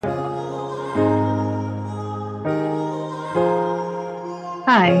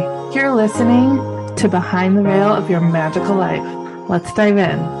Hi, you're listening to Behind the Veil of Your Magical Life. Let's dive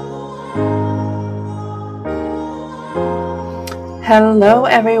in. Hello,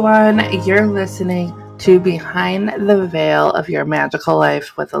 everyone. You're listening to Behind the Veil of Your Magical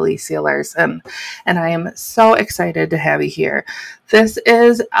Life with Alicia Larson, and I am so excited to have you here. This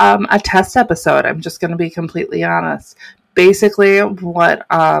is a test episode. I'm just going to be completely honest. Basically, what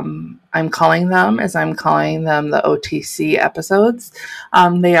I'm calling them the OTC episodes.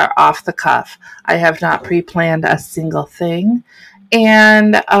 They are off the cuff. I have not pre-planned a single thing,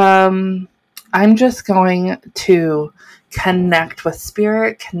 and I'm just going to connect with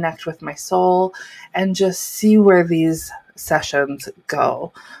spirit, connect with my soul, and just see where these sessions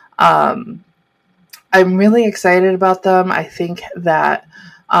go. I'm really excited about them. I think that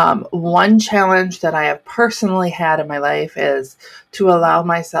one challenge that I have personally had in my life is to allow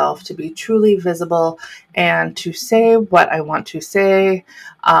myself to be truly visible and to say what I want to say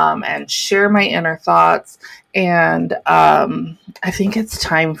and share my inner thoughts. And I think it's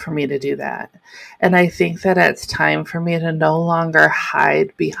time for me to do that. And I think that it's time for me to no longer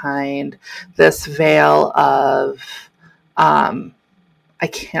hide behind this veil of I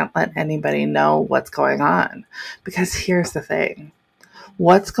can't let anybody know what's going on. Because here's the thing.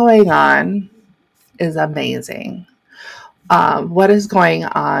 What's going on is amazing. What is going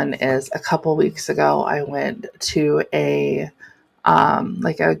on is a couple weeks ago, I went to a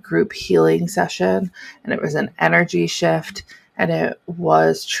group healing session, and it was an energy shift, and it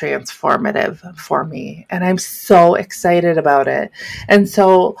was transformative for me. And I'm so excited about it. And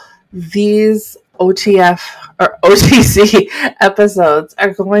so these OTF or OTC episodes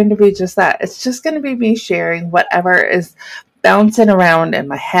are going to be just that. It's just going to be me sharing whatever is bouncing around in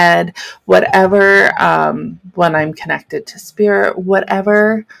my head, whatever, when I'm connected to spirit,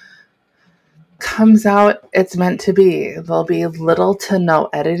 whatever comes out, it's meant to be. There'll be little to no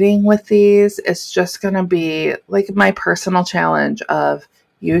editing with these. It's just going to be like my personal challenge of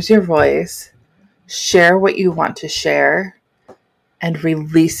use your voice, share what you want to share, and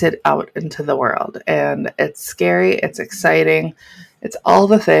release it out into the world. And it's scary, it's exciting, it's all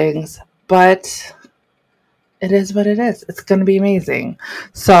the things, but it is what it is. It's going to be amazing.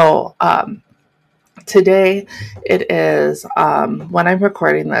 So today it is, when I'm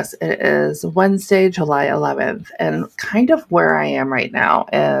recording this, it is Wednesday, July 11th. And kind of where I am right now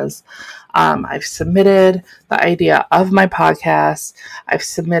is I've submitted the idea of my podcast. I've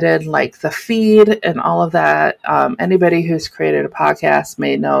submitted like the feed and all of that. Anybody who's created a podcast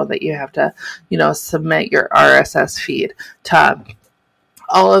may know that you have to, submit your RSS feed to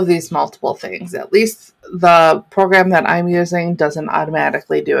all of these multiple things. At least the program that I'm using doesn't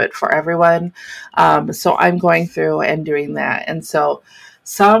automatically do it for everyone. So I'm going through and doing that. And so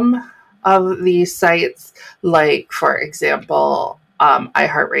some of these sites, like for example,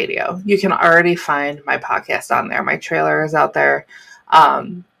 iHeartRadio, you can already find my podcast on there. My trailer is out there.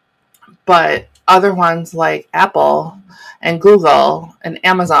 But other ones like Apple and Google and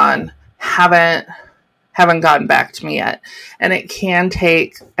Amazon haven't gotten back to me yet. And it can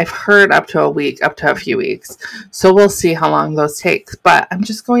take, I've heard up to a week, up to a few weeks. So we'll see how long those take. But I'm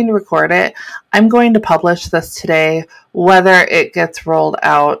just going to record it. I'm going to publish this today. Whether it gets rolled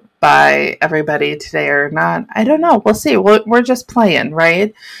out by everybody today or not, I don't know. We'll see. We're just playing,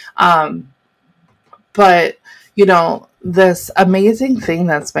 right? But, this amazing thing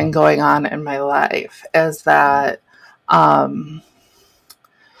that's been going on in my life is that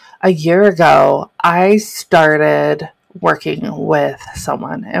a year ago, I started working with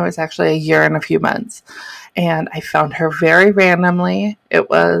someone. It was actually a year and a few months. And I found her very randomly. It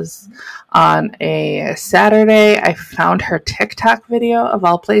was on a Saturday. I found her TikTok video of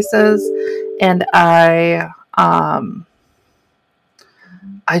all places. And I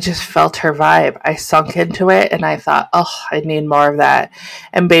just felt her vibe. I sunk into it and I thought, I need more of that.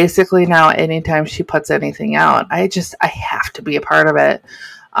 And basically now anytime she puts anything out, I have to be a part of it.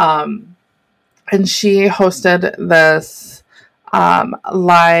 And she hosted this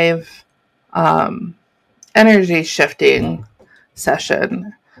live energy shifting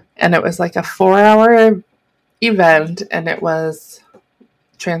session. And it was like a 4-hour event, and it was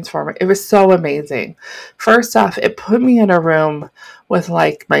transformative. It was so amazing. First off, it put me in a room with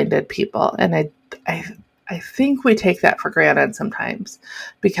like-minded people. And I think we take that for granted sometimes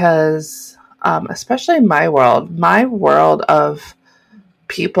because, especially in my world of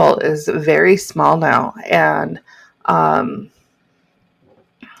people is very small now. And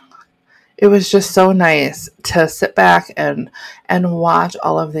it was just so nice to sit back and watch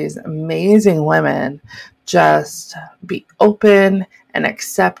all of these amazing women just be open and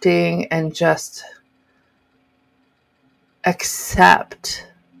accepting and just accept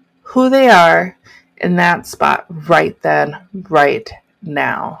who they are in that spot right then, right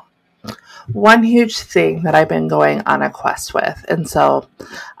now. One huge thing that I've been going on a quest with. And so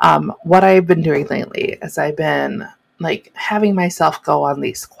what I've been doing lately is I've been like having myself go on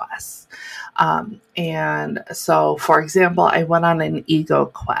these quests. And so, for example, I went on an ego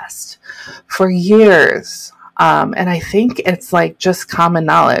quest for years. And I think it's like just common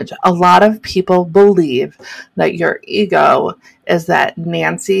knowledge. A lot of people believe that your ego is that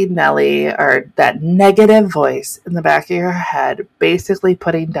Nancy Nelly or that negative voice in the back of your head, basically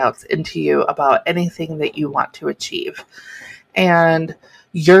putting doubts into you about anything that you want to achieve. And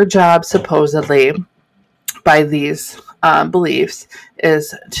your job, supposedly, by these beliefs,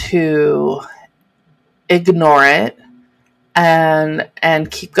 is to ignore it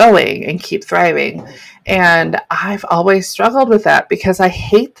and keep going and keep thriving. And I've always struggled with that because I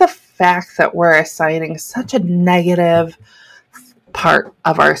hate the fact that we're assigning such a negative part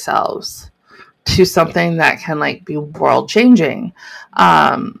of ourselves to something that can like be world changing.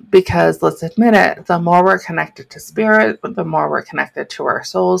 Because let's admit it, the more we're connected to spirit, the more we're connected to our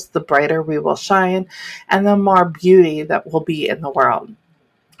souls, the brighter we will shine and the more beauty that will be in the world.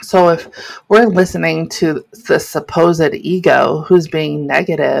 So if we're listening to the supposed ego who's being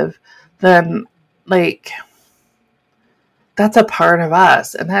negative, then like that's a part of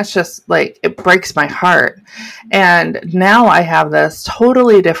us. And that's just like, it breaks my heart. And now I have this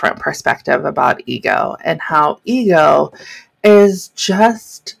totally different perspective about ego and how ego is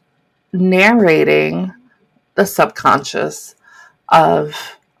just narrating the subconscious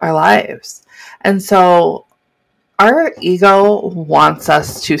of our lives. And so our ego wants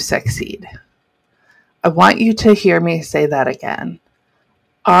us to succeed. I want you to hear me say that again.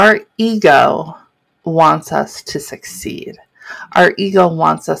 Our ego wants us to succeed. Our ego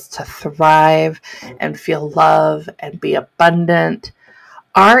wants us to thrive and feel love and be abundant.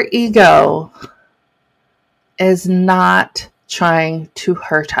 Our ego is not trying to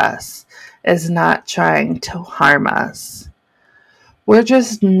hurt us, is not trying to harm us. We're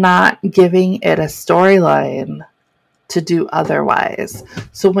just not giving it a storyline to do otherwise.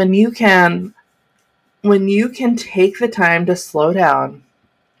 So when you can take the time to slow down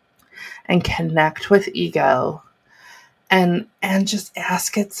and connect with ego and just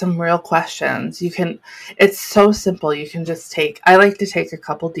ask it some real questions, it's so simple. You can just I like to take a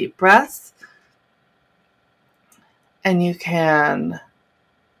couple deep breaths, and you can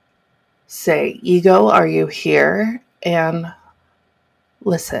say, ego, are you here? And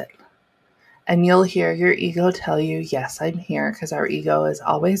listen. And you'll hear your ego tell you, yes, I'm here, because our ego is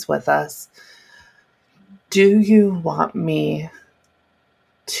always with us. Do you want me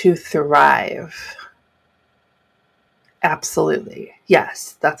to thrive? Absolutely.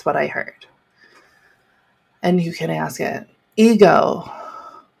 Yes, that's what I heard. And you can ask it, ego,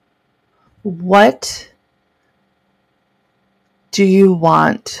 what do you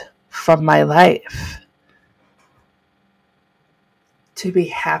want from my life? To be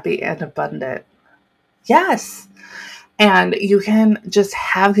happy and abundant. Yes. And you can just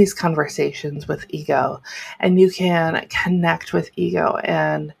have these conversations with ego, and you can connect with ego.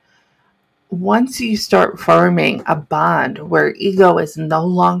 And once you start forming a bond where ego is no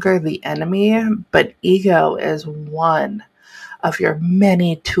longer the enemy, but ego is one of your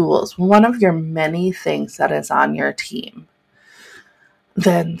many tools, one of your many things that is on your team,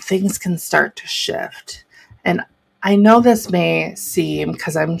 then things can start to shift. And I know this may seem,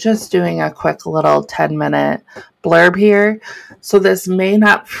 because I'm just doing a quick little 10-minute blurb here, so this may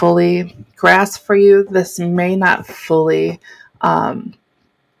not fully grasp for you. This may not fully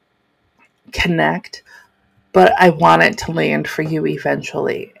connect, but I want it to land for you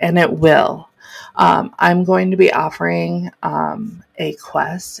eventually, and it will. I'm going to be offering a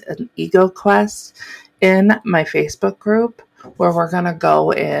quest, an ego quest, in my Facebook group, where we're going to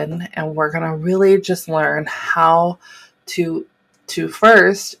go in and we're going to really just learn how to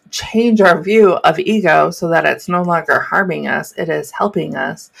first change our view of ego so that it's no longer harming us, it is helping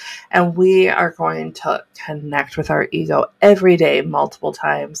us. And we are going to connect with our ego every day, multiple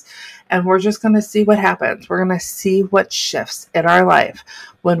times. And we're just going to see what happens. We're going to see what shifts in our life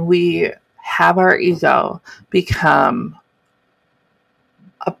when we have our ego become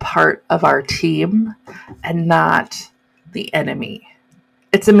a part of our team and not the enemy.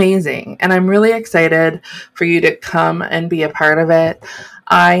 It's amazing. And I'm really excited for you to come and be a part of it.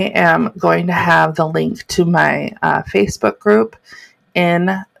 I am going to have the link to my Facebook group in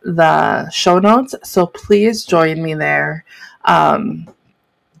the show notes. So please join me there.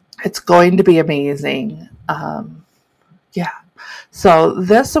 It's going to be amazing. Yeah. So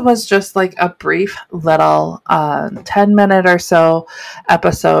this was just like a brief little 10-minute or so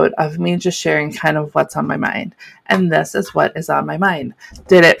episode of me just sharing kind of what's on my mind. And this is what is on my mind.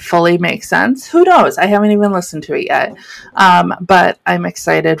 Did it fully make sense? Who knows? I haven't even listened to it yet. But I'm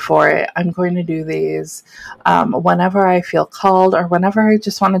excited for it. I'm going to do these whenever I feel called or whenever I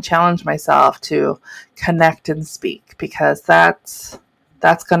just want to challenge myself to connect and speak, because that's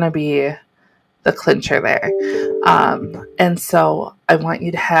going to be the clincher there. And so I want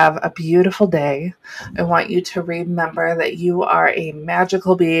you to have a beautiful day. I want you to remember that you are a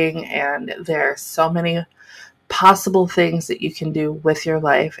magical being and there are so many possible things that you can do with your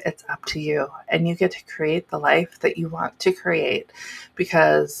life. It's up to you, and you get to create the life that you want to create,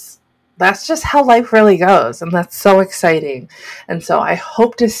 because that's just how life really goes, and that's so exciting. And so I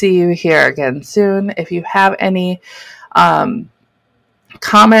hope to see you here again soon. If you have any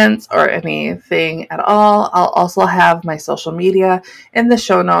comments or anything at all, I'll also have my social media in the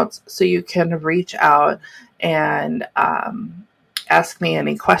show notes so you can reach out and ask me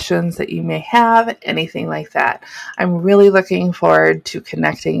any questions that you may have, anything like that. I'm really looking forward to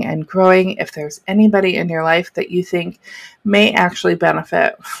connecting and growing. If there's anybody in your life that you think may actually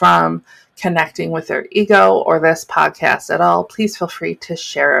benefit from connecting with their ego or this podcast at all, please feel free to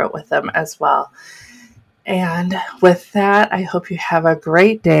share it with them as well. And with that, I hope you have a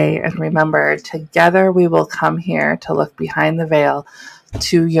great day. And remember, together we will come here to look behind the veil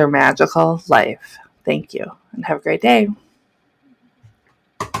to your magical life. Thank you, and have a great day.